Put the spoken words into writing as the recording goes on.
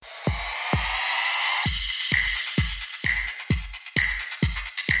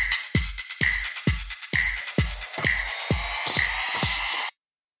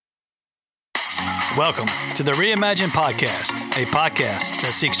Welcome to the Reimagine Podcast, a podcast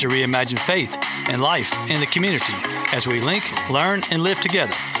that seeks to reimagine faith and life in the community as we link, learn, and live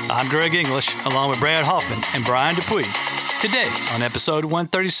together. I'm Greg English, along with Brad Hoffman and Brian Dupuy. Today, on episode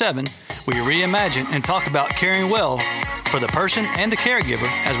 137, we reimagine and talk about caring well for the person and the caregiver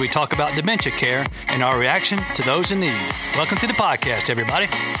as we talk about dementia care and our reaction to those in need. Welcome to the podcast, everybody.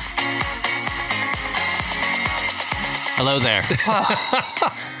 Hello there.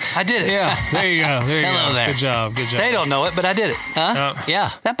 I did it. Yeah, there you go. Hello there. Good job. They don't know it, but I did it. Huh?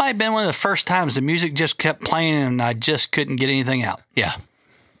 Yeah. That might have been one of the first times the music just kept playing and I just couldn't get anything out. Yeah.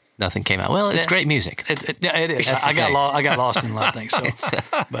 Nothing came out. Well, it's great music. Yeah, it is. That's I got okay. I got lost in a lot of things. So.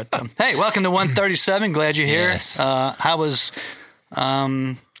 But hey, welcome to 137. Glad you're here. Yes. How was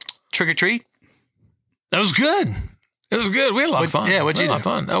trick or treat? That was good. It was good. We had a lot of fun. Yeah, what'd you We had a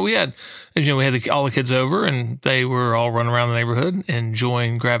lot of fun. Oh, we had all the kids over, and they were all running around the neighborhood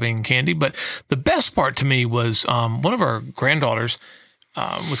enjoying grabbing candy. But the best part to me was one of our granddaughters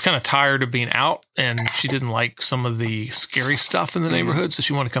was kind of tired of being out, and she didn't like some of the scary stuff in the neighborhood, so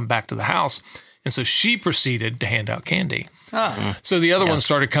she wanted to come back to the house. And so she proceeded to hand out candy. So the other one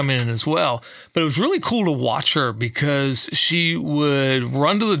started coming in as well. But it was really cool to watch her because she would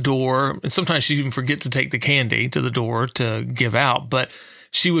run to the door, and sometimes she'd even forget to take the candy to the door to give out. But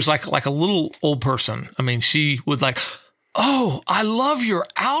she was like a little old person. I mean, she would like, "Oh, I love your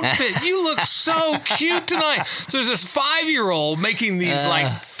outfit. You look so cute tonight." So there's this 5-year-old making these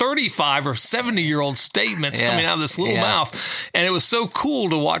like 35 or 70-year-old statements coming out of this little mouth. And it was so cool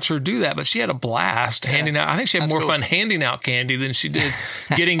to watch her do that. But she had a blast handing out. I think she had more fun handing out candy than she did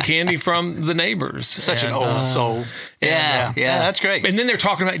getting candy from the neighbors. Such an old soul. Yeah. That's great. And then they're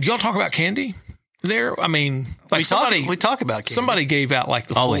talking about, do y'all talk about candy there? I mean, like we talk about candy. somebody gave out like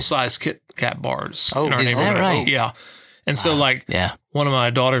the full-size Kit Kat bars in our is that neighborhood. right? Yeah. And so one of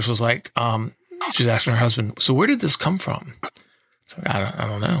my daughters was like, she's asking her husband, "So where did this come from?" So I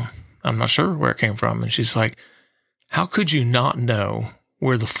don't know. I'm not sure where it came from. And she's like, "How could you not know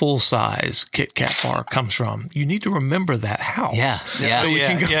where the full-size Kit Kat bar comes from? You need to remember that house." Yeah. So we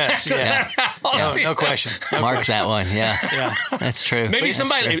can go back to that house. No question. Mark that one. Yeah. That's true. Maybe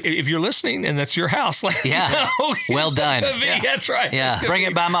somebody, if you're listening and that's your house, let us know. Well done. That's right. Yeah. Bring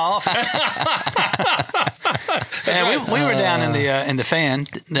it by my office. We were down in the fan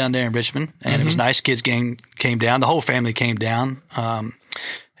down there in Richmond, and it was nice. Kids came down. The whole family came down.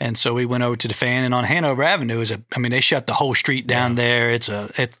 And so we went over to the fan, and on Hanover Avenue they shut the whole street down there. It's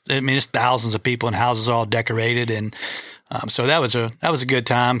thousands of people and houses all decorated. And so that was a good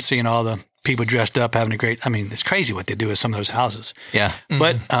time seeing all the people dressed up, having a great, it's crazy what they do with some of those houses. Yeah.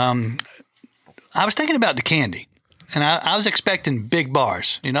 But I was thinking about the candy, and I was expecting big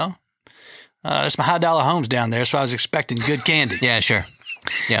bars, There's some high dollar homes down there, so I was expecting good candy. Yeah, sure.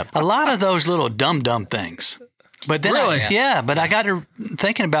 Yeah. A lot of those little dumb things. But then Really? but I got to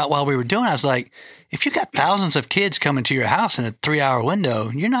thinking about while we were doing it, I was like, if you got thousands of kids coming to your house in a 3-hour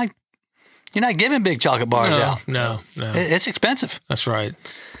window, you're not giving big chocolate bars out. No. It's expensive. That's right.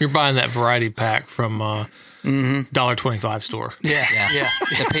 You're buying that variety pack from $1.25 store. Yeah.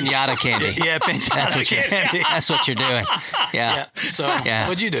 The piñata candy. Yeah, That's candy. That's what you're doing. Yeah. So Yeah.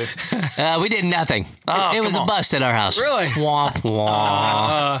 what'd you do? We did nothing. Oh, it was come a on. bust at our house. Really? Womp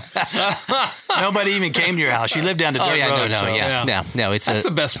womp. Nobody even came to your house. You live down the dirt road. No. It's That's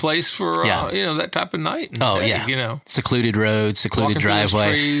the best place for that type of night. Oh, Hey, yeah. Secluded road, secluded walking through those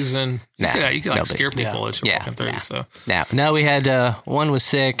driveway. trees and you can scare people as you're Yeah. walking through. Yeah. So No, we had one was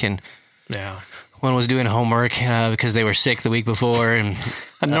sick and one was doing homework because they were sick the week before, and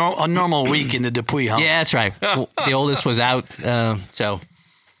A normal week in the Dupuy home. yeah, that's right. The oldest was out, so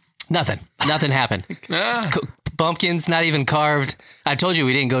nothing happened. Pumpkins not even carved. I told you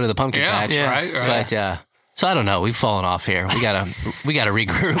we didn't go to the pumpkin patch, right. But so I don't know. We've fallen off here. We gotta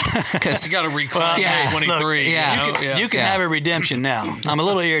regroup because you got to reclaim 23. You can have a redemption now. I'm a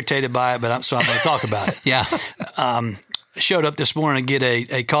little irritated by it, but so I'm going to talk about it. Yeah. Showed up this morning to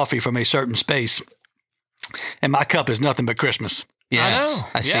get a coffee from a certain space, and my cup is nothing but Christmas. Yes,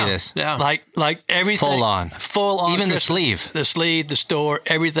 I see this. Yeah. Like everything. Full on. Christmas. Even the sleeve. The sleeve, the store,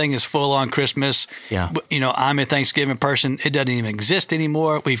 everything is full on Christmas. Yeah. But, I'm a Thanksgiving person. It doesn't even exist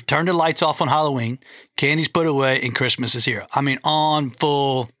anymore. We've turned the lights off on Halloween. Candy's put away, and Christmas is here. On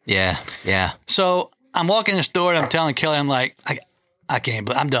full. Yeah. So I'm walking in the store, and I'm telling Kelly, I'm like, I can't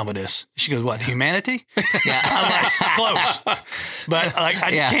believe I'm done with this. She goes, "What, humanity?" Yeah. I'm like, close. But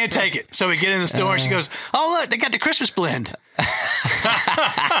I just can't take it. So we get in the store and she goes, "Oh, look, they got the Christmas blend." And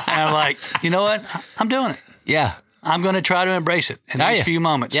I'm like, you know what? I'm doing it. Yeah. I'm going to try to embrace it in these few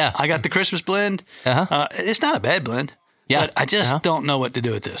moments. Yeah. I got the Christmas blend. It's not a bad blend. Yeah. But I just don't know what to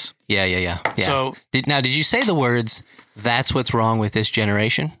do with this. Yeah. So did you say the words, "That's what's wrong with this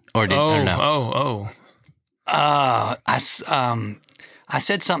generation," or no? I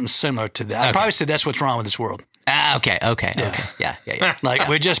said something similar to that. I probably said that's what's wrong with this world. Okay. Yeah. Like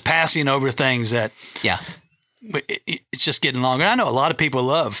we're just passing over things that it's just getting longer. I know a lot of people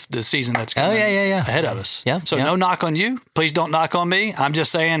love the season that's coming ahead of us. Yeah. So no knock on you. Please don't knock on me. I'm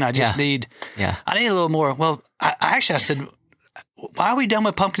just saying I just need I need a little more. Well, I said, why are we done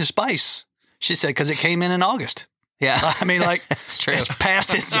with pumpkin spice? She said, because it came in August. Yeah. I mean, like, it's true. It's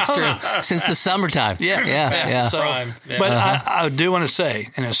past its true. Since the summertime. Yeah. So, but I do want to say,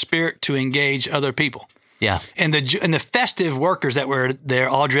 in a spirit to engage other people. Yeah. And the festive workers that were there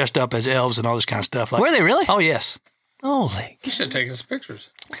all dressed up as elves and all this kind of stuff. Like, were they really? Oh, yes. Holy. You should have taken some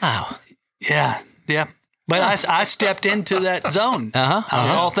pictures. Wow. Yeah. But I stepped into that zone. I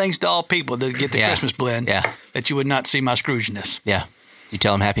was all things to all people to get the Christmas blend. Yeah. That you would not see my Scroogeness. Yeah. You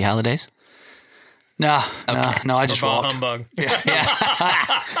tell them happy holidays? No, I just walked. Humbug. Yeah.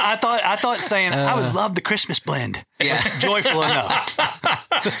 I thought saying I would love the Christmas blend. Yeah. Was joyful enough.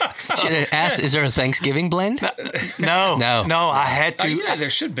 Should have asked, is there a Thanksgiving blend? No. I had to. Yeah,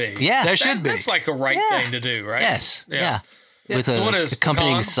 there should be. Yeah. There should be. That's like a right thing to do, right? Yes. Yeah. With So what is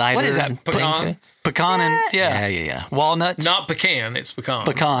accompanying pecan? cider. What is that? Pecan? Pecan and Yeah. walnuts. Not pecan, it's pecan.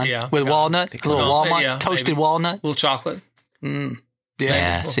 Pecan. Yeah. With pecan. walnut. A little walnut. Toasted maybe. walnut. A little chocolate.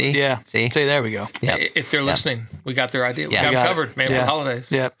 Yeah. See? Yeah. See? There we go. Yep. If they're listening, we got their idea. We Yeah. got We them got covered, it. man, for the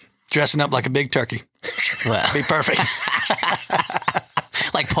holidays. Yep. Dressing up like a big turkey. Well, Be perfect.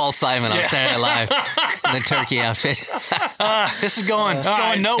 like Paul Simon on Saturday Night Live in the turkey outfit. This is going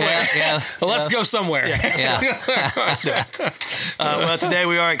nowhere. Yeah. Well, let's go somewhere. Well, today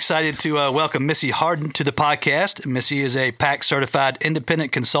we are excited to welcome Missy Harden to the podcast. Missy is a PAC certified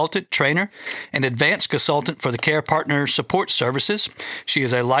independent consultant, trainer, and advanced consultant for the Care Partner Support Services. She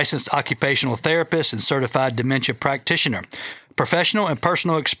is a licensed occupational therapist and certified dementia practitioner. Professional and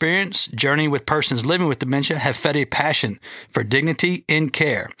personal experience journey with persons living with dementia have fed a passion for dignity in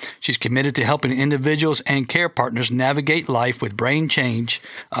care. She's committed to helping individuals and care partners navigate life with brain change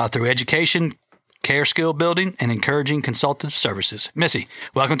through education, care skill building, and encouraging consultative services. Missy,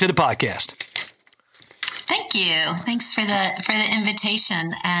 welcome to the podcast. Thank you. Thanks for the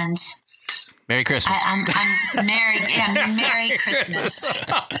invitation, and Merry Christmas. I'm Merry Christmas.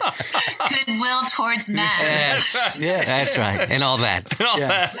 Goodwill towards men. Yes. That's right. And all that.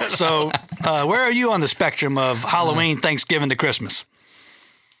 Yeah. So, where are you on the spectrum of Halloween, Thanksgiving to Christmas?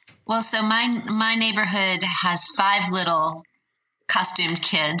 Well, so my neighborhood has 5 little costumed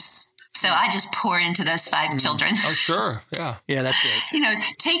kids. So I just pour into those 5 children. Oh, sure. Yeah. Yeah, that's good.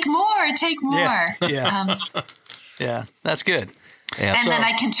 Take more. Yeah. Yeah, that's good. Yeah. And then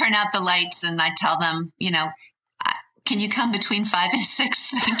I can turn out the lights and I tell them, can you come between 5 and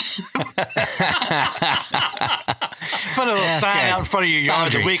 6? Thank you. Put a little sign out in front of your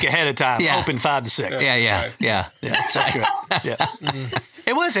yard a week ahead of time. Yeah. Open 5 to 6. Yeah. That's good. Yeah.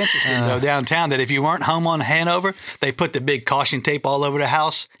 It was interesting, though, downtown, that if you weren't home on Hanover, they put the big caution tape all over the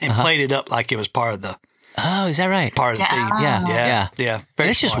house and played it up like it was part of the Oh, is that right? Part of the theme. Yeah. Very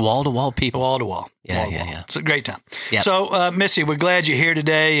It's just smart. wall-to-wall people. Wall to wall. Yeah. It's a great time. Yep. So, Missy, we're glad you're here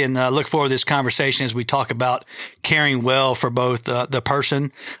today and look forward to this conversation as we talk about caring well for both the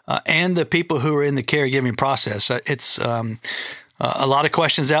person and the people who are in the caregiving process. It's a lot of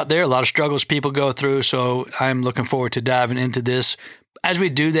questions out there, a lot of struggles people go through. So I'm looking forward to diving into this. As we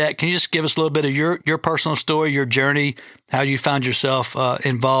do that, can you just give us a little bit of your personal story, your journey, how you found yourself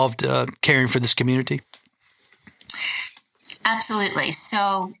involved caring for this community? Absolutely.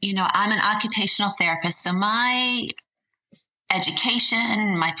 So, I'm an occupational therapist. So my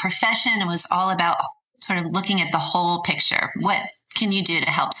education, my profession was all about sort of looking at the whole picture. What can you do to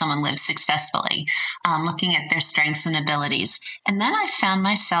help someone live successfully? Looking at their strengths and abilities. And then I found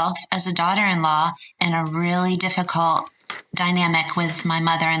myself as a daughter-in-law in a really difficult dynamic with my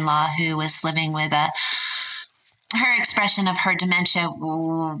mother-in-law who was living with her expression of her dementia.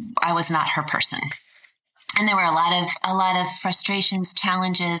 I was not her person. And there were a lot of frustrations,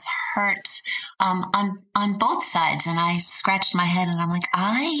 challenges, hurt on both sides. And I scratched my head and I'm like,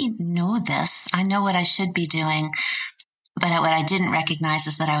 I know this. I know what I should be doing. But what I didn't recognize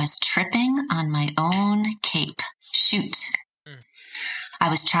is that I was tripping on my own cape. Shoot. I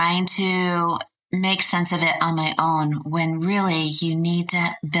was trying to make sense of it on my own when really you need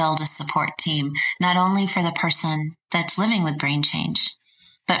to build a support team, not only for the person that's living with brain change,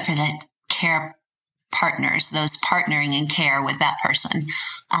 but for the care partners, those partnering in care with that person.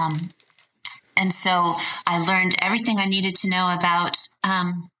 And so I learned everything I needed to know about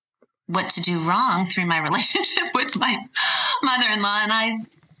what to do wrong through my relationship with my mother-in-law. And I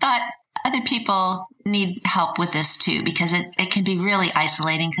thought other people need help with this too, because it can be really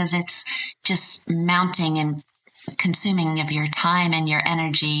isolating, because it's just mounting and consuming of your time and your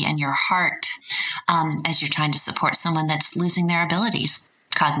energy and your heart as you're trying to support someone that's losing their abilities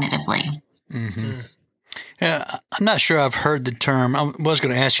cognitively. Mm-hmm. Yeah, I'm not sure I've heard the term. I was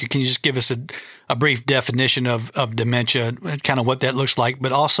going to ask you, can you just give us a brief definition of dementia, kind of what that looks like,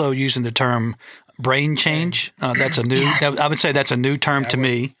 but also using the term brain change? That's a new, I would say that's a new term to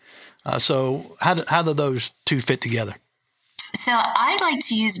me. So how do those two fit together? So I like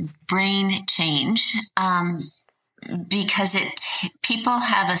to use brain change because people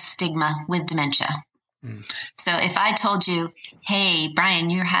have a stigma with dementia. So if I told you, hey,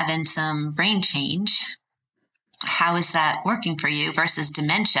 Brian, you're having some brain change, how is that working for you versus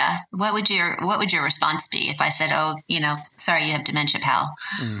dementia? What would your response be if I said, oh, sorry, you have dementia, pal?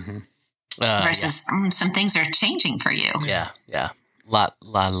 Mm-hmm. Versus some things are changing for you. Yeah. Lot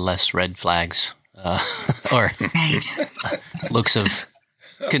less red flags or looks of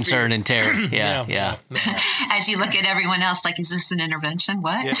concern and terror. Yeah. As you look at everyone else, like, is this an intervention?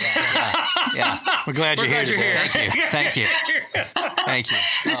 What? Yeah. We're glad you're here today. Thank you.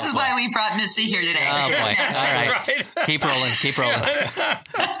 This is why we brought Missy here today. Oh boy! All right, keep rolling.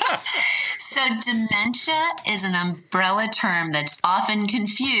 So dementia is an umbrella term that's often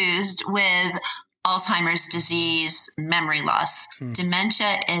confused with Alzheimer's disease, memory loss.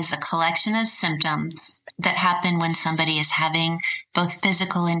 Dementia is a collection of symptoms that happen when somebody is having both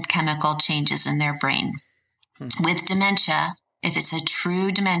physical and chemical changes in their brain. With dementia, if it's a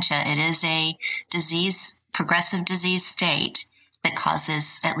true dementia, it is a disease, progressive disease state that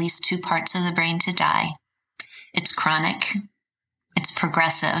causes at least 2 parts of the brain to die. It's chronic, it's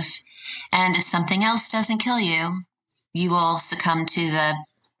progressive, and if something else doesn't kill you, you will succumb to the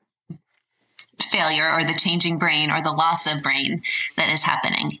failure or the changing brain or the loss of brain that is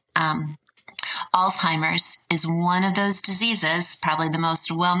happening. Alzheimer's is one of those diseases, probably the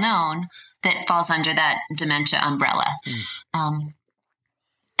most well-known, that falls under that dementia umbrella.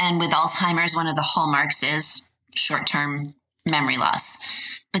 And with Alzheimer's, one of the hallmarks is short-term memory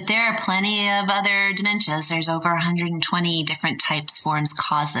loss. But there are plenty of other dementias. There's over 120 different types, forms,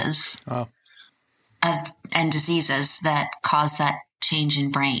 causes and diseases that cause that change in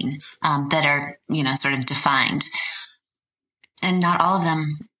brain that are, sort of defined. And not all of them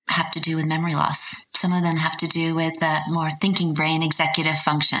have to do with memory loss. Some of them have to do with more thinking brain, executive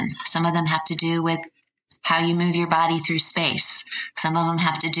function. Some of them have to do with how you move your body through space. Some of them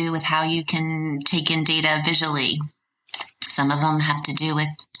have to do with how you can take in data visually. Some of them have to do with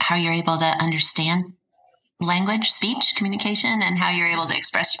how you're able to understand language, speech, communication, and how you're able to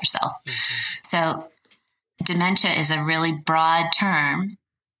express yourself. Mm-hmm. So dementia is a really broad term,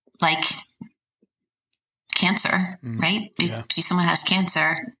 like cancer, right? Yeah. If someone has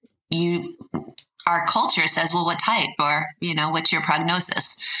cancer, our culture says, well, what type? Or, what's your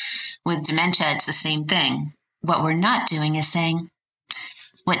prognosis? With dementia, it's the same thing. What we're not doing is saying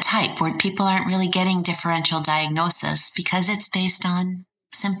what type, where people aren't really getting differential diagnosis because it's based on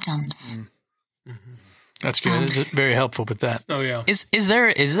symptoms. Mm-hmm. That's good. It's very helpful with that. Oh yeah. Is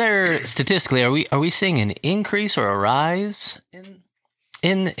there statistically are we seeing an increase or a rise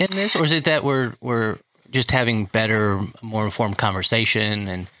in this, or is it that we're just having better, more informed conversation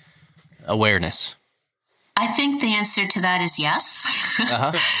and awareness? I think the answer to that is yes.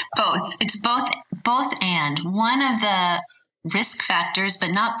 Uh-huh. Both. It's both and. One of the risk factors,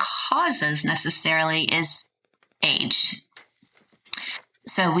 but not causes necessarily, is age.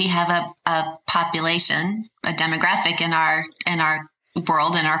 So we have a population, a demographic in our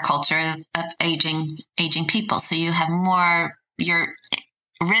world, in our culture of aging people. So you have more, your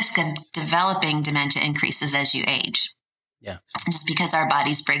risk of developing dementia increases as you age. Yeah. Just because our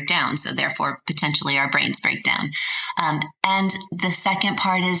bodies break down. So therefore, potentially our brains break down. And the second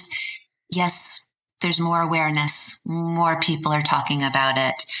part is, yes, there's more awareness. More people are talking about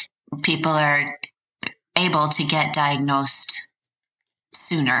it. People are able to get diagnosed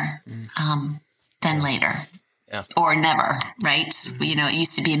sooner than later. Yeah. Or never, right? Mm-hmm. It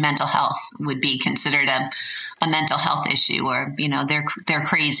used to be mental health would be considered a mental health issue, or, they're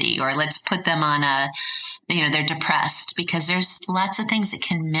crazy, or let's put them on they're depressed, because there's lots of things that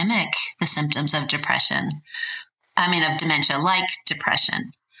can mimic the symptoms of depression. Of dementia, like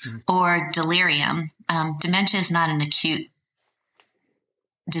depression or delirium. Dementia is not an acute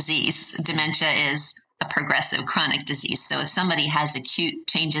disease. Dementia is a progressive chronic disease. So if somebody has acute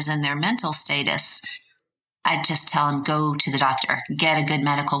changes in their mental status, I just tell them, go to the doctor, get a good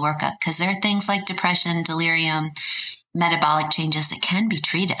medical workup, because there are things like depression, delirium, metabolic changes that can be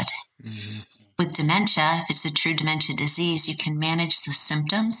treated. Mm-hmm. With dementia, if it's a true dementia disease, you can manage the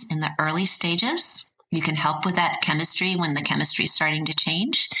symptoms in the early stages. You can help with that chemistry when the chemistry is starting to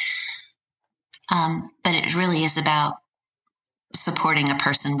change. But it really is about supporting a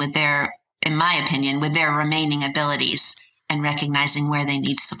person with their, in my opinion, with their remaining abilities and recognizing where they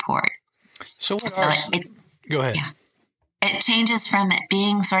need support. So go ahead. Yeah. It changes from it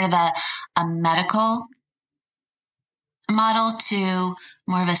being sort of a medical model to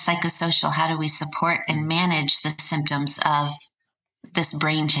more of a psychosocial. How do we support and manage the symptoms of this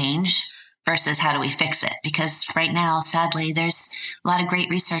brain change versus how do we fix it? Because right now, sadly, there's a lot of great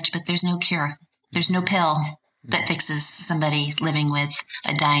research, but there's no cure. There's no pill that fixes somebody living with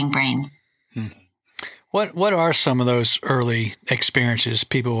a dying brain. What are some of those early experiences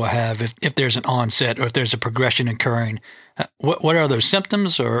people will have if there's an onset or if there's a progression occurring? What are those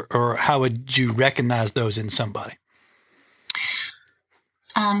symptoms, or how would you recognize those in somebody?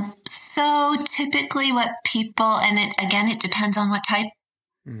 So typically what people, and it depends on what type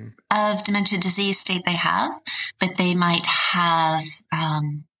of dementia disease state they have, but they might have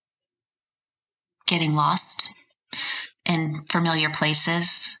getting lost in familiar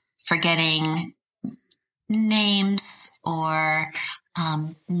places, forgetting names, or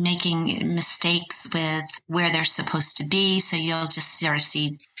making mistakes with where they're supposed to be. So you'll just sort of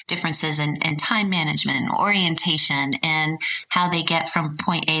see differences in time management, orientation, and how they get from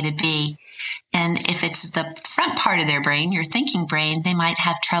point A to B. And if it's the front part of their brain, your thinking brain, they might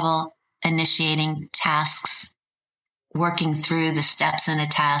have trouble initiating tasks, working through the steps in a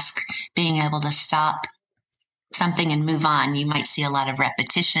task, being able to stop something and move on. You might see a lot of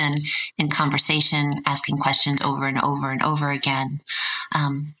repetition in conversation, asking questions over and over and over again.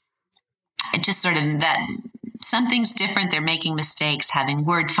 It just sort of that something's different. They're making mistakes, having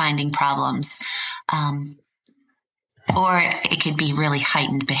word finding problems. Or it could be really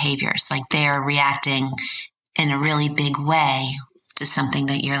heightened behaviors, like they're reacting in a really big way to something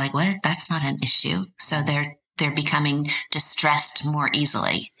that you're like, what? That's not an issue. So they're becoming distressed more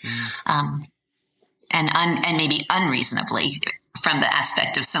easily. And maybe unreasonably from the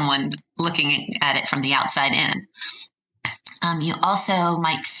aspect of someone looking at it from the outside in. You also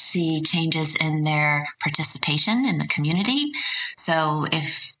might see changes in their participation in the community. So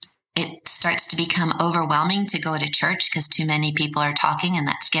if it starts to become overwhelming to go to church because too many people are talking and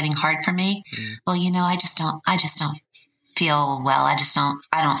that's getting hard for me, well, I just don't feel well. I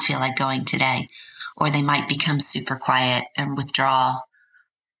don't feel like going today. Or they might become super quiet and withdraw.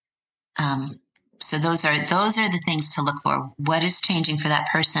 So those are the things to look for. What is changing for that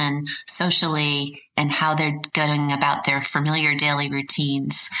person socially, and how they're going about their familiar daily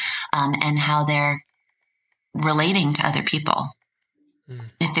routines, and how they're relating to other people.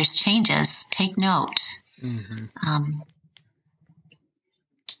 If there's changes, take note.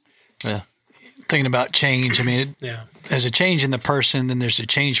 Yeah. Thinking about change, there's a change in the person, then there's a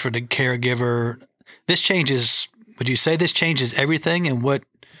change for the caregiver. Would you say this changes everything? And what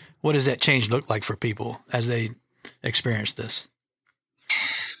does that change look like for people as they experience this?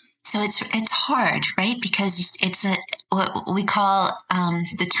 So it's hard, right? Because it's what we call,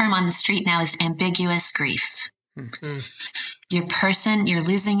 the term on the street now is ambiguous grief. You're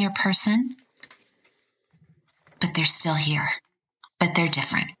losing your person, but they're still here, but they're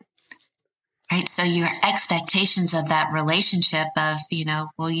different, right? So your expectations of that relationship of,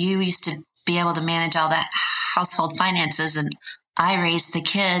 well, you used to be able to manage all that household finances, and I raised the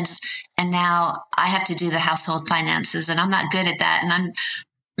kids, and now I have to do the household finances, and I'm not good at that, and I'm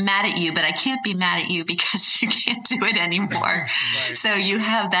mad at you, but I can't be mad at you because you can't do it anymore. Right. So you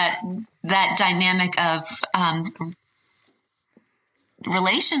have that dynamic of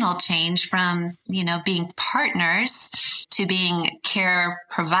relational change from, being partners to being care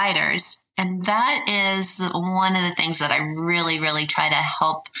providers. And that is one of the things that I really, really try to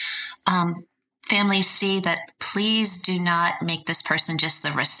help families see, that please do not make this person just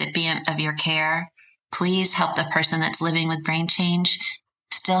the recipient of your care. Please help the person that's living with brain change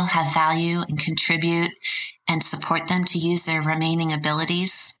still have value and contribute, and support them to use their remaining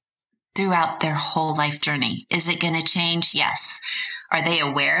abilities throughout their whole life journey. Is it going to change? Yes. Are they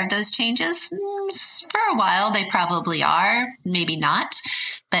aware of those changes? For a while, they probably are, maybe not.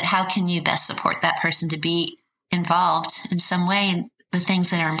 But how can you best support that person to be involved in some way in the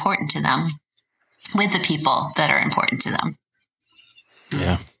things that are important to them, with the people that are important to them?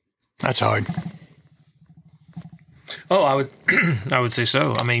 Yeah. That's hard. Oh, I would say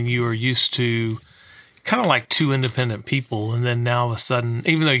so. You are used to kind of like two independent people, and then now all of a sudden,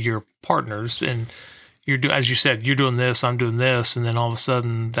 even though you're partners and as you said, you're doing this, I'm doing this, and then all of a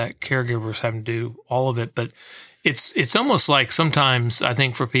sudden that caregiver is having to do all of it. But it's almost like sometimes I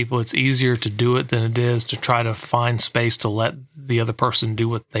think for people it's easier to do it than it is to try to find space to let the other person do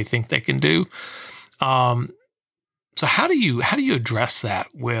what they think they can do. So how do you address that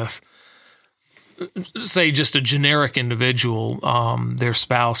with, say, just a generic individual? Their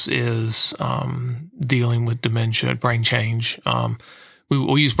spouse is dealing with dementia, brain change.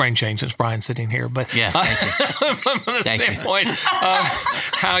 We'll use brain change since Brian's sitting here, but yeah, thank you. from the standpoint of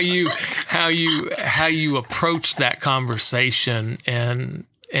how you approach that conversation and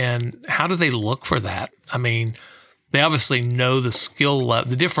how do they look for that? I mean, they obviously know the skill level,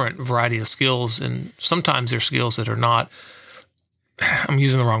 the different variety of skills, and sometimes they're skills that are not, I'm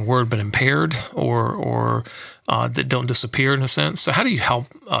using the wrong word, but impaired or that don't disappear in a sense. So how do you help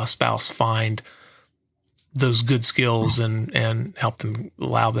a spouse find those good skills and help them,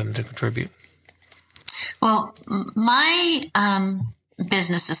 allow them to contribute? Well, my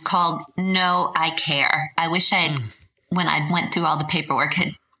business is called Know I Care. I wish when I went through all the paperwork,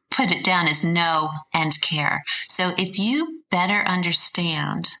 had put it down as know and care. So if you better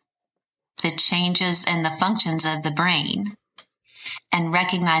understand the changes and the functions of the brain and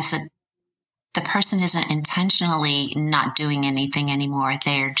recognize that the person isn't intentionally not doing anything anymore,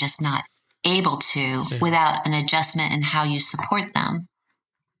 they're just not able to without an adjustment in how you support them.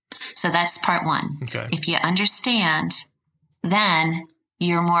 So that's part one. Okay. If you understand, then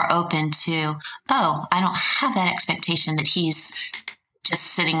you're more open to, oh, I don't have that expectation that he's just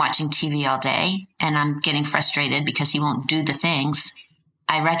sitting watching TV all day and I'm getting frustrated because he won't do the things.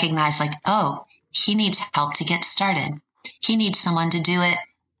 I recognize like, oh, he needs help to get started. He needs someone to do it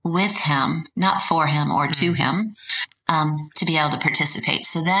with him, not for him or to him. To be able to participate.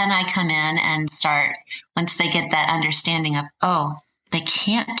 So then I come in and start, once they get that understanding of, oh, they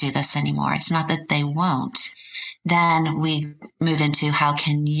can't do this anymore. It's not that they won't. Then we move into how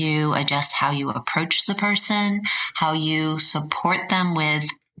can you adjust how you approach the person, how you support them with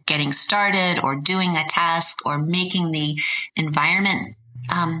getting started or doing a task or making the environment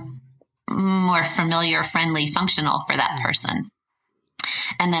more familiar, friendly, functional for that person.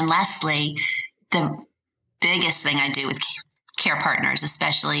 And then lastly, the biggest thing I do with care partners,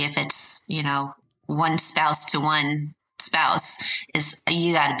 especially if it's, one spouse to one spouse, is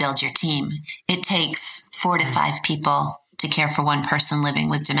you got to build your team. It takes 4 to 5 people to care for one person living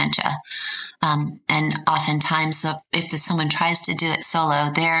with dementia. And oftentimes if someone tries to do it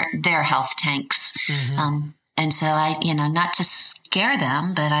solo, their health tanks. And so I, not to scare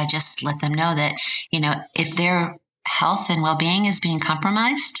them, but I just let them know that, if their health and well-being is being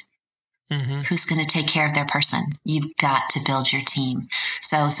compromised, who's going to take care of their person? You've got to build your team.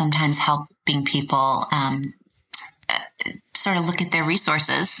 So sometimes helping people sort of look at their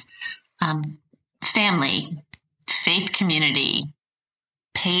resources, family, faith community,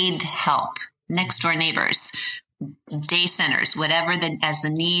 paid help, next door neighbors, day centers, whatever as the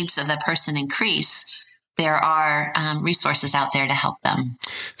needs of the person increase, there are resources out there to help them.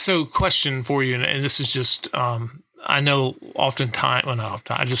 So question for you, and this is just, I know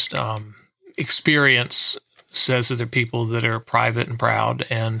experience says that there are people that are private and proud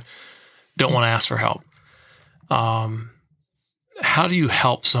and don't want to ask for help. How do you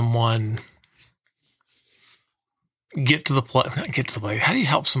help someone get to the place? How do you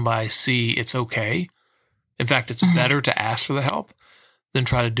help somebody see it's okay? In fact, it's better to ask for the help than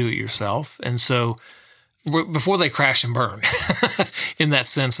try to do it yourself. And so before they crash and burn in that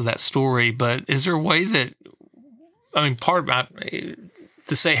sense of that story, but is there a way that, part about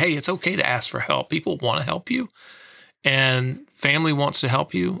to say, hey, it's okay to ask for help. People want to help you and family wants to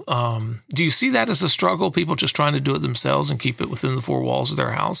help you. Do you see that as a struggle? People just trying to do it themselves and keep it within the 4 walls of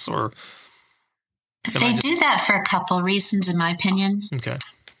their house, or? They do that for a couple reasons, in my opinion. Okay.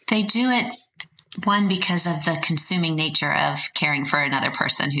 They do it, one, because of the consuming nature of caring for another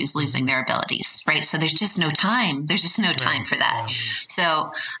person who's losing their abilities, right? So there's just no time. There's just no time for that. Yeah.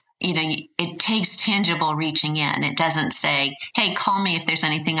 So, it takes tangible reaching in. It doesn't say, hey, call me if there's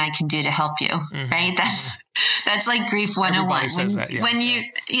anything I can do to help you, right? That's like grief 101. Everybody says that, yeah.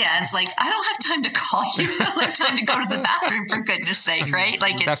 It's like, I don't have time to call you. I don't have time to go to the bathroom, for goodness sake, right?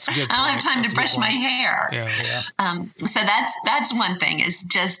 Like, that's a good point. I don't have time to brush my hair. Yeah. So that's one thing, is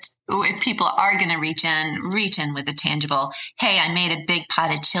just, if people are going to reach in with a tangible, hey, I made a big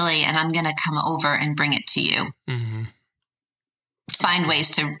pot of chili and I'm going to come over and bring it to you. Mm-hmm. Find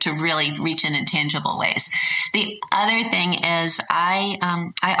ways to really reach in tangible ways. The other thing is I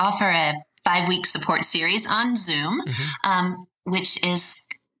offer a 5-week support series on Zoom, which is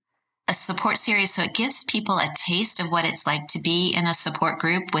a support series. So it gives people a taste of what it's like to be in a support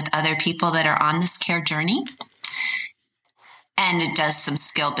group with other people that are on this care journey. And it does some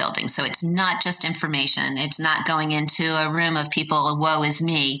skill building. So it's not just information. It's not going into a room of people, woe is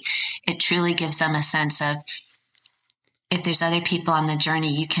me. It truly gives them a sense of, if there's other people on the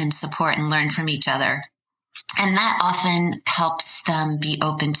journey, you can support and learn from each other. And that often helps them be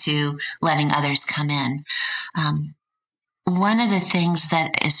open to letting others come in. One of the things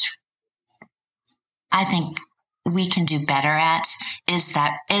that I think we can do better at is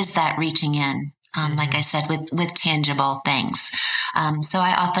that reaching in. Like I said, with tangible things. So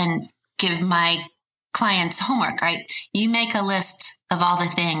I often give my clients homework, right? You make a list of all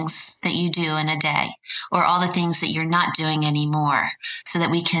the things that you do in a day, or all the things that you're not doing anymore, so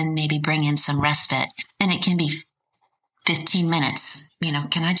that we can maybe bring in some respite. And it can be 15 minutes.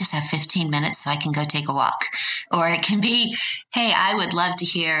 Can I just have 15 minutes so I can go take a walk? Or it can be, hey, I would love to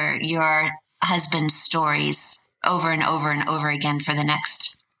hear your husband's stories over and over and over again for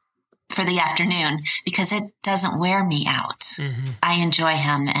the afternoon, because it doesn't wear me out. Mm-hmm. I enjoy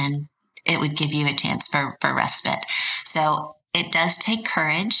him, and it would give you a chance for respite. So it does take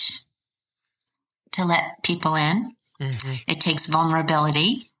courage to let people in. Mm-hmm. It takes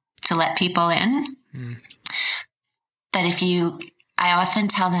vulnerability to let people in. Mm. But I often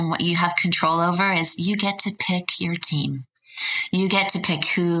tell them what you have control over is you get to pick your team. You get to pick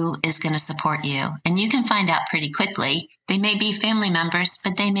who is going to support you. And you can find out pretty quickly. They may be family members,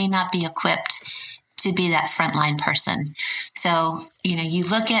 but they may not be equipped to be that frontline person. So, you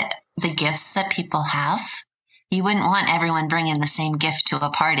look at the gifts that people have. You wouldn't want everyone bringing the same gift to a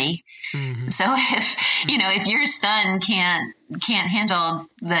party. Mm-hmm. So if your son can't handle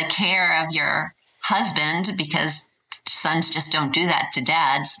the care of your husband, because sons just don't do that to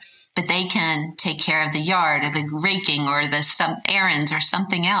dads, but they can take care of the yard or the raking or some errands or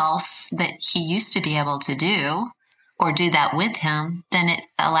something else that he used to be able to do, or do that with him, then it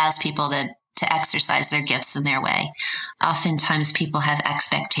allows people to exercise their gifts in their way. Oftentimes people have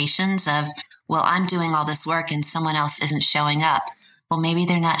expectations of, well, I'm doing all this work and someone else isn't showing up. Well, maybe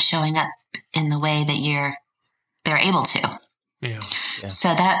they're not showing up in the way that they're able to. Yeah. So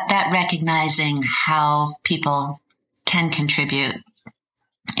that recognizing how people can contribute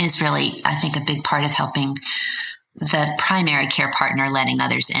is really, I think, a big part of helping the primary care partner letting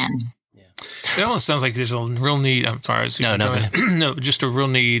others in. It almost sounds like there's a real need. I'm sorry. No, just a real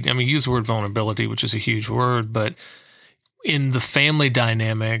need. I mean, use the word vulnerability, which is a huge word, but in the family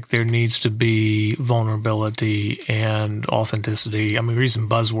dynamic, there needs to be vulnerability and authenticity. I mean, we're using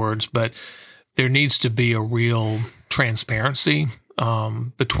buzzwords, but there needs to be a real transparency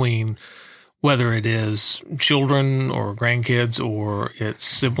between whether it is children or grandkids or it's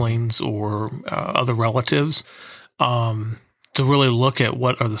siblings or other relatives, to really look at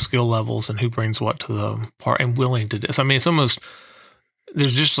what are the skill levels and who brings what to the part and willing to do this. I mean, it's almost,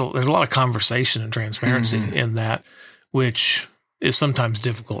 there's a lot of conversation and transparency in that, which is sometimes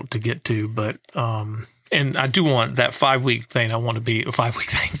difficult to get to, but, and I do want that 5-week thing. I want to be a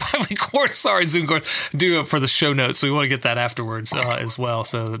 5-week course. Sorry, Zoom course. Do it for the show notes. So we want to get that afterwards as well,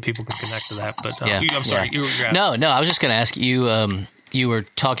 so that people can connect to that. But I'm sorry. No. I was just going to ask you. You were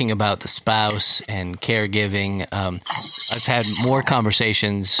talking about the spouse and caregiving. I've had more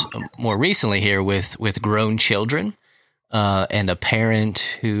conversations more recently here with grown children and a parent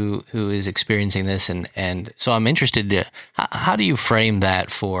who is experiencing this, and so I'm interested. How do you frame that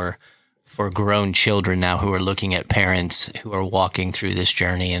for grown children now who are looking at parents who are walking through this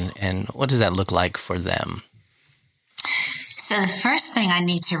journey, and what does that look like for them? So the first thing I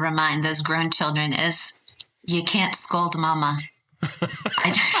need to remind those grown children is you can't scold mama.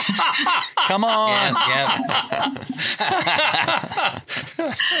 Come on.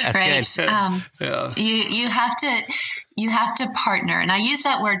 That's right. Good. You have to partner. And I use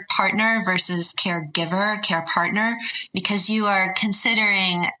that word partner versus caregiver, care partner, because you are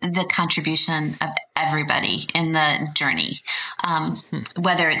considering the contribution of everybody in the journey.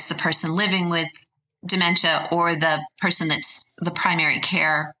 Whether it's the person living with dementia or the person that's the primary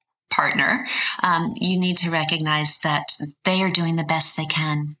care partner, you need to recognize that they are doing the best they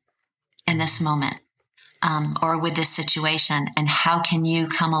can in this moment, or with this situation. And how can you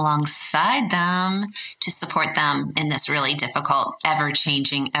come alongside them to support them in this really difficult,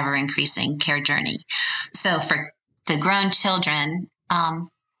 ever-changing, ever-increasing care journey? So for the grown children,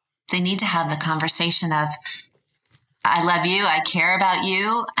 they need to have the conversation of, I love you, I care about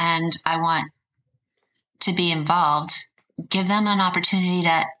you, and I want to be involved. Give them an opportunity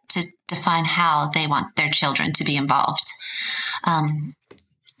to define how they want their children to be involved.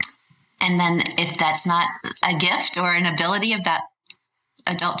 And then if that's not a gift or an ability of that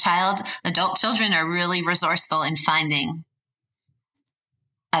adult children are really resourceful in finding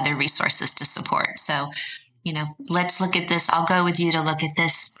other resources to support. So let's look at this. I'll go with you to look at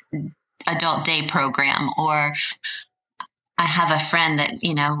this adult day program. Or I have a friend that,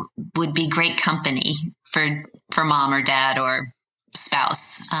 would be great company for mom or dad or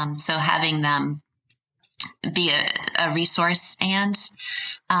spouse. So having them be a resource, and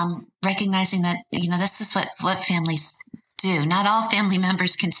recognizing that, this is what families do. Not all family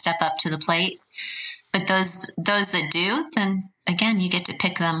members can step up to the plate, but those that do, then again, you get to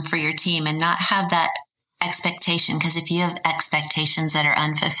pick them for your team and not have that expectation. Because if you have expectations that are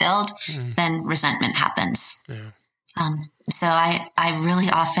unfulfilled, then resentment happens. Yeah. So I really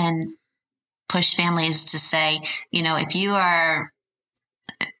often push families to say, if you are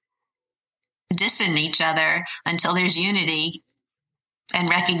dissing each other until there's unity and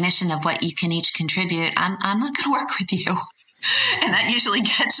recognition of what you can each contribute, I'm not going to work with you. And that usually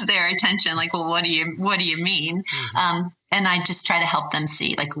gets their attention. Like, well, what do you mean? And I just try to help them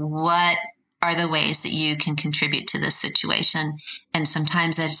see, like, what are the ways that you can contribute to this situation? And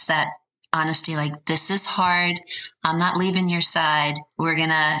sometimes it's that honesty, like, this is hard. I'm not leaving your side. We're going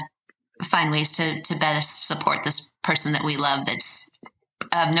to find ways to better support this person that we love that's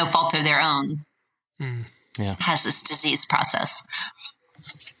of no fault of their own, has this disease process.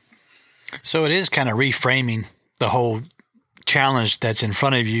 So it is kind of reframing the whole challenge that's in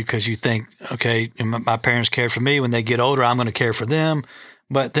front of you, because you think, okay, my parents cared for me. When they get older, I'm going to care for them.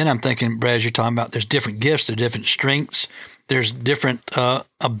 But then I'm thinking, Brad, as you're talking about, there's different gifts, there's different strengths, there's different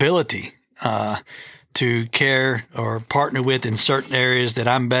ability to care or partner with in certain areas that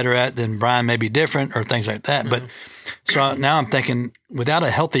I'm better at than Brian may be different, or things like that. But so now I'm thinking, without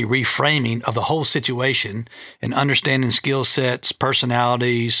a healthy reframing of the whole situation and understanding skill sets,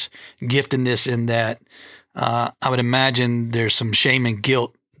 personalities, giftedness in that, I would imagine there's some shame and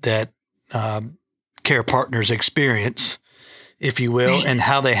guilt that care partners experience, if you will, and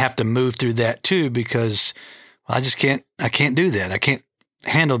how they have to move through that too, because I can't do that. I can't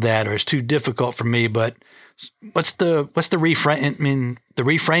handle that, or it's too difficult for me. But what's the reframe? I mean, the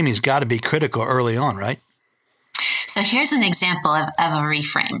reframing's got to be critical early on, right? So here's an example of a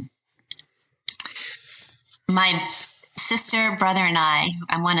reframe. My sister, brother, and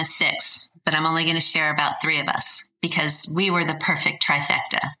I'm one of 6, but I'm only going to share about 3 of us because we were the perfect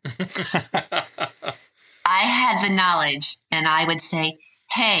trifecta. I had the knowledge, and I would say,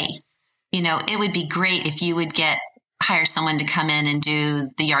 hey, it would be great if you would hire someone to come in and do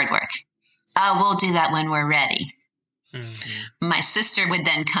the yard work. We'll do that when we're ready. Mm-hmm. My sister would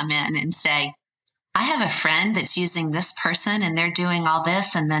then come in and say, I have a friend that's using this person and they're doing all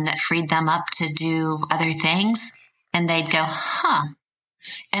this, and then it freed them up to do other things. And they'd go, huh.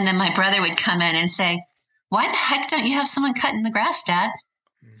 And then my brother would come in and say, why the heck don't you have someone cutting the grass, Dad?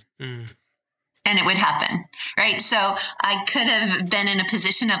 Mm. And it would happen, right? So I could have been in a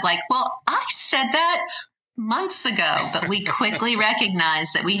position of like, well, I said that months ago, but we quickly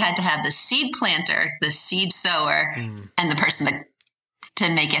recognized that we had to have the seed planter, the seed sower, and the person to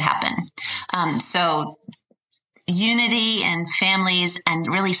make it happen. So unity and families,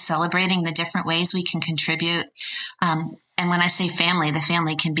 and really celebrating the different ways we can contribute. And when I say family, the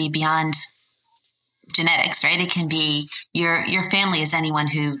family can be beyond genetics, right? It can be your family is anyone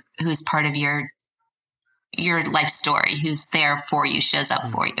who's part of your life story, who's there for you, shows up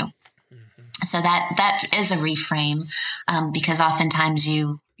for you. So that is a reframe, because oftentimes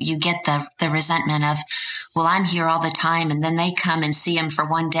you get the resentment of, well, I'm here all the time, and then they come and see him for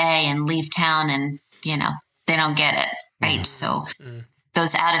one day and leave town, and they don't get it, right? So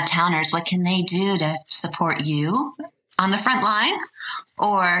those out of towners, what can they do to support you on the front line,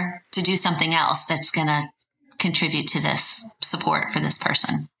 or to do something else that's going to contribute to this support for this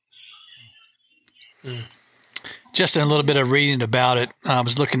person? Just in a little bit of reading about it, I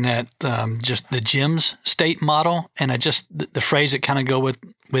was looking at just the GEMS state model, and the phrase that kind of go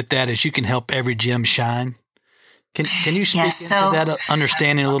with that is, you can help every gem shine. Can you speak into that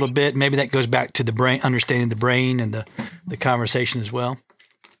understanding a little bit? Maybe that goes back to the brain, understanding the brain and the conversation as well.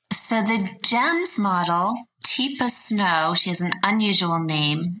 So the GEMS model, Teepa Snow, she has an unusual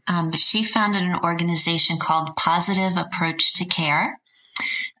name, but she founded an organization called Positive Approach to Care,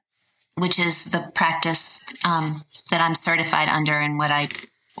 which is the practice that I'm certified under and what I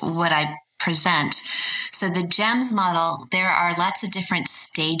present. So the GEMS model, there are lots of different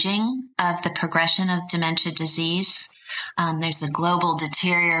staging of the progression of dementia disease. There's a global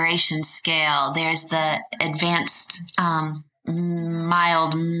deterioration scale. There's the advanced,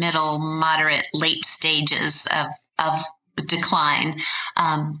 mild, middle, moderate, late stages of decline.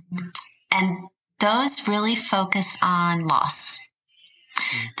 And those really focus on loss.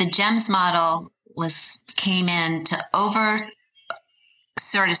 The GEMS model came in to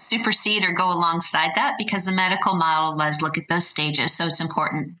sort of supersede or go alongside that, because the medical model does look at those stages. So it's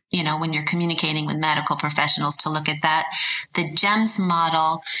important, when you're communicating with medical professionals, to look at that. The GEMS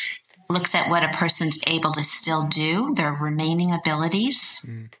model looks at what a person's able to still do, their remaining abilities,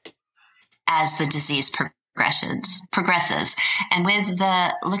 as the disease progresses. And with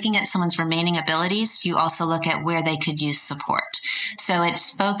the looking at someone's remaining abilities, you also look at where they could use support. So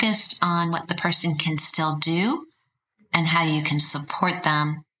it's focused on what the person can still do and how you can support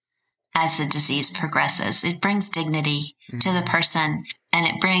them as the disease progresses. It brings dignity to the person, and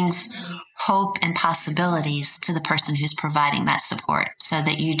it brings hope and possibilities to the person who's providing that support, so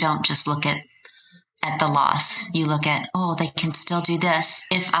that you don't just look at the loss. You look at, they can still do this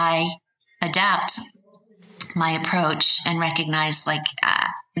if I adapt my approach and recognize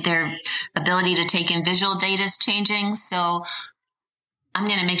their ability to take in visual data is changing. So I'm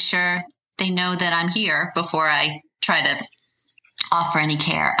going to make sure they know that I'm here before I try to offer any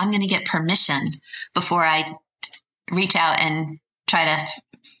care. I'm going to get permission before I reach out and try to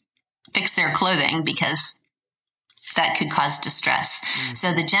fix their clothing, because that could cause distress.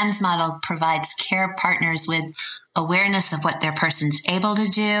 So the GEMS model provides care partners with awareness of what their person's able to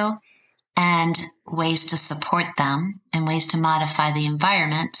do and ways to support them and ways to modify the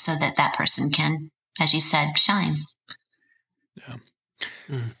environment so that that person can, as you said, shine. Yeah.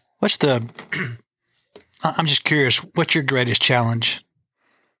 I'm just curious, what's your greatest challenge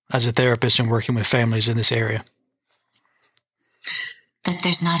as a therapist and working with families in this area? That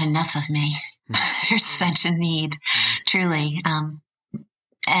there's not enough of me. There's such a need, truly.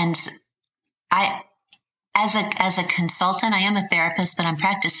 And I, as a consultant, I am a therapist, but I'm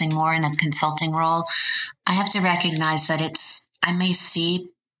practicing more in a consulting role. I have to recognize that I may see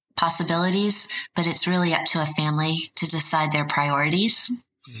possibilities, but it's really up to a family to decide their priorities.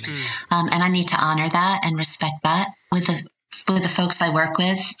 And I need to honor that and respect that with the folks I work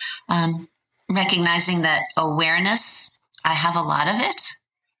with, recognizing that awareness, I have a lot of it,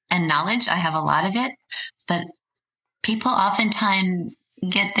 and knowledge, I have a lot of it, but people oftentimes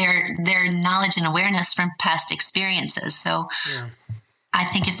get their knowledge and awareness from past experiences. So I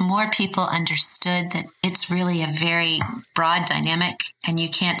think if more people understood that it's really a very broad dynamic, and you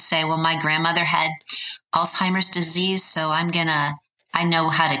can't say, well, my grandmother had Alzheimer's disease, so I know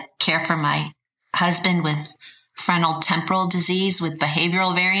how to care for my husband with frontal temporal disease with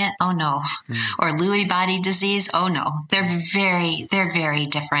behavioral variant. Oh no. Or Lewy body disease. Oh no. They're very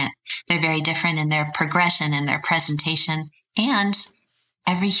different. They're very different in their progression and their presentation. And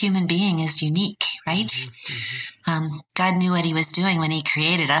every human being is unique, right? God knew what he was doing when he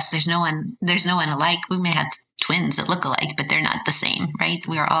created us. There's no one alike. We may have twins that look alike, but they're not the same, right?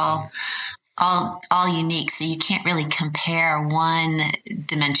 We are all unique. So you can't really compare one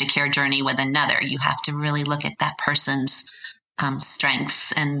dementia care journey with another. You have to really look at that person's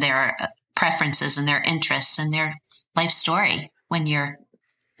strengths and their preferences and their interests and their life story when you're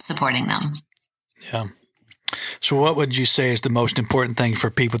supporting them. Yeah. So what would you say is the most important thing for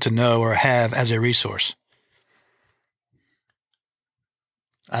people to know or have as a resource?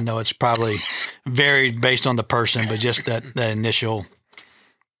 I know it's probably varied based on the person, but just that initial,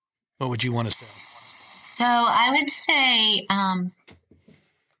 what would you want to say? So I would say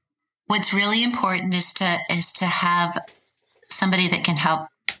what's really important is to have somebody that can help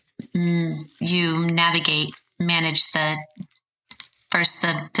you manage the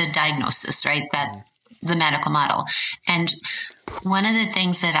diagnosis, right? That the medical model. And one of the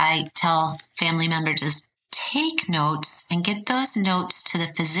things that I tell family members is take notes and get those notes to the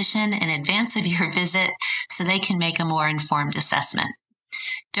physician in advance of your visit so they can make a more informed assessment.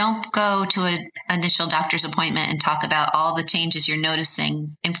 Don't go to an initial doctor's appointment and talk about all the changes you're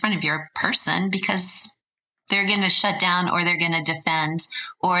noticing in front of your person, because they're going to shut down, or they're going to defend,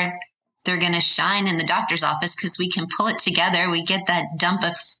 or they're going to shine in the doctor's office, because we can pull it together. We get that dump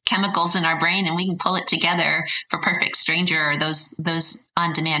of chemicals in our brain and we can pull it together for Perfect Stranger or those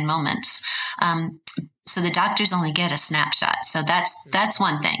on-demand moments. So the doctors only get a snapshot. So that's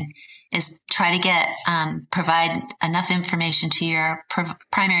one thing, is try to provide enough information to your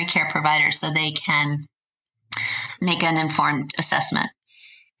primary care provider so they can make an informed assessment.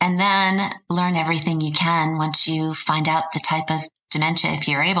 And then learn everything you can once you find out the type of dementia, if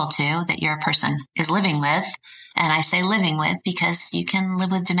you're able to, that your person is living with. And I say living with because you can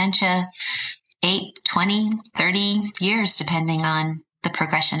live with dementia 8, 20, 30 years, depending on the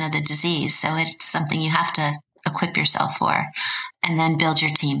progression of the disease. So it's something you have to equip yourself for, and then build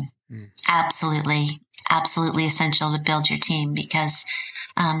your team. Absolutely essential to build your team, because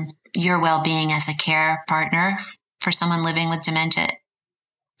your well-being as a care partner for someone living with dementia,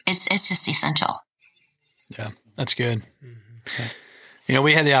 it's just essential. Yeah, that's good. Okay.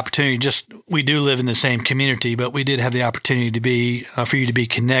 We had the opportunity, we do live in the same community, but we did have the opportunity to be, for you to be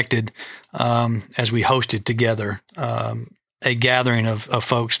connected, as we hosted together, a gathering of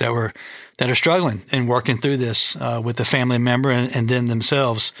folks that are struggling and working through this, with a family member and then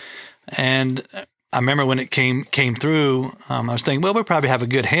themselves. And I remember when it came through, I was thinking, well, we'll probably have a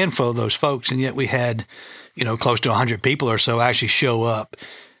good handful of those folks. And yet we had, close to 100 people or so actually show up.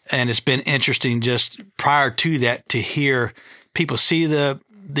 And it's been interesting just prior to that to hear people see the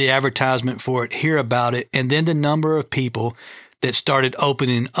advertisement for it, hear about it, and then the number of people that started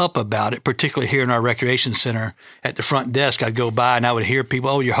opening up about it, particularly here in our recreation center at the front desk. I'd go by and I would hear people,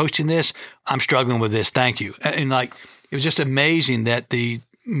 oh, you're hosting this? I'm struggling with this. Thank you. And it was just amazing that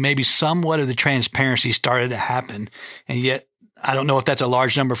maybe somewhat of the transparency started to happen. And yet I don't know if that's a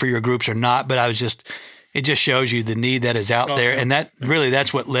large number for your groups or not, but it just shows you the need that is out there. And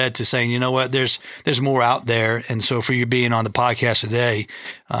that's what led to saying, you know what, there's more out there. And so for you being on the podcast today,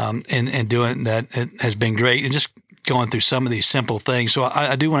 and doing that, it has been great. And just going through some of these simple things. So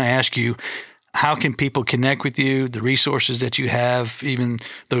I do want to ask you, how can people connect with you, the resources that you have, even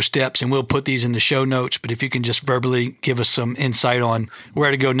those steps? And we'll put these in the show notes, but if you can just verbally give us some insight on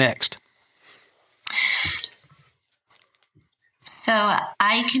where to go next. So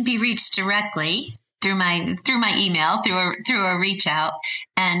I can be reached directly through my email, through a reach out.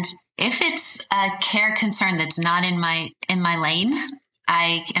 And if it's a care concern that's not in my lane,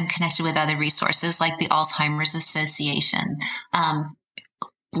 I am connected with other resources like the Alzheimer's Association.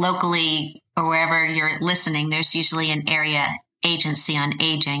 Locally or wherever you're listening, there's usually an area agency on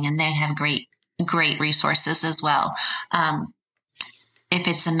aging, and they have great resources as well. If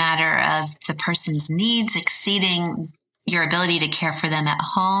it's a matter of the person's needs exceeding your ability to care for them at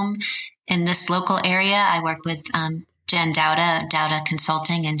home, in this local area, I work with Jen Dowda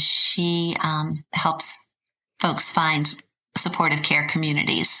Consulting, and she helps folks find supportive care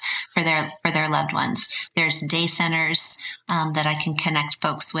communities for their loved ones. There's day centers that I can connect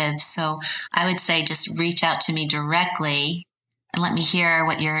folks with. So I would say just reach out to me directly and let me hear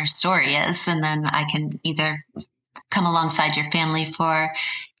what your story is, and then I can either come alongside your family for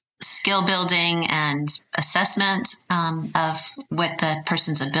skill building and assessment of what the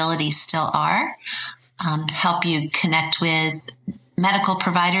person's abilities still are, help you connect with medical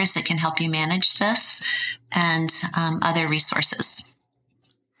providers that can help you manage this, and other resources.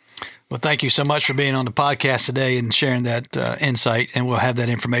 Well, thank you so much for being on the podcast today and sharing that insight, and we'll have that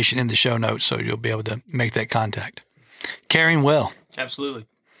information in the show notes so you'll be able to make that contact. Caring well. Absolutely.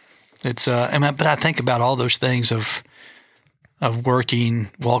 It's but I think about all those things of walking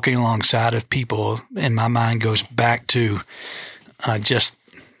alongside of people, and my mind goes back to just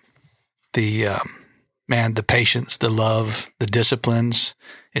the patience, the love, the disciplines.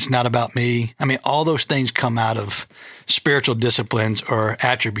 It's not about me. I mean, all those things come out of spiritual disciplines or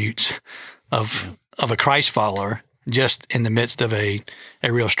attributes of a Christ follower, just in the midst of a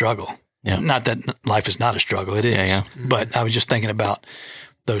real struggle. Yeah. Not that life is not a struggle. It is. Yeah. But I was just thinking about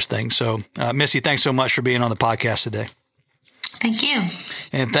those things. So, Missy, thanks so much for being on the podcast today. Thank you.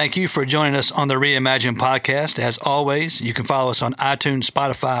 And thank you for joining us on the Reimagine podcast. As always, you can follow us on iTunes,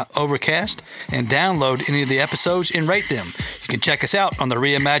 Spotify, Overcast, and download any of the episodes and rate them. You can check us out on the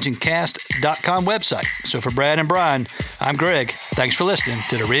reimaginecast.com website. So for Brad and Brian, I'm Greg. Thanks for listening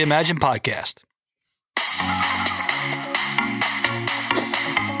to the Reimagine podcast.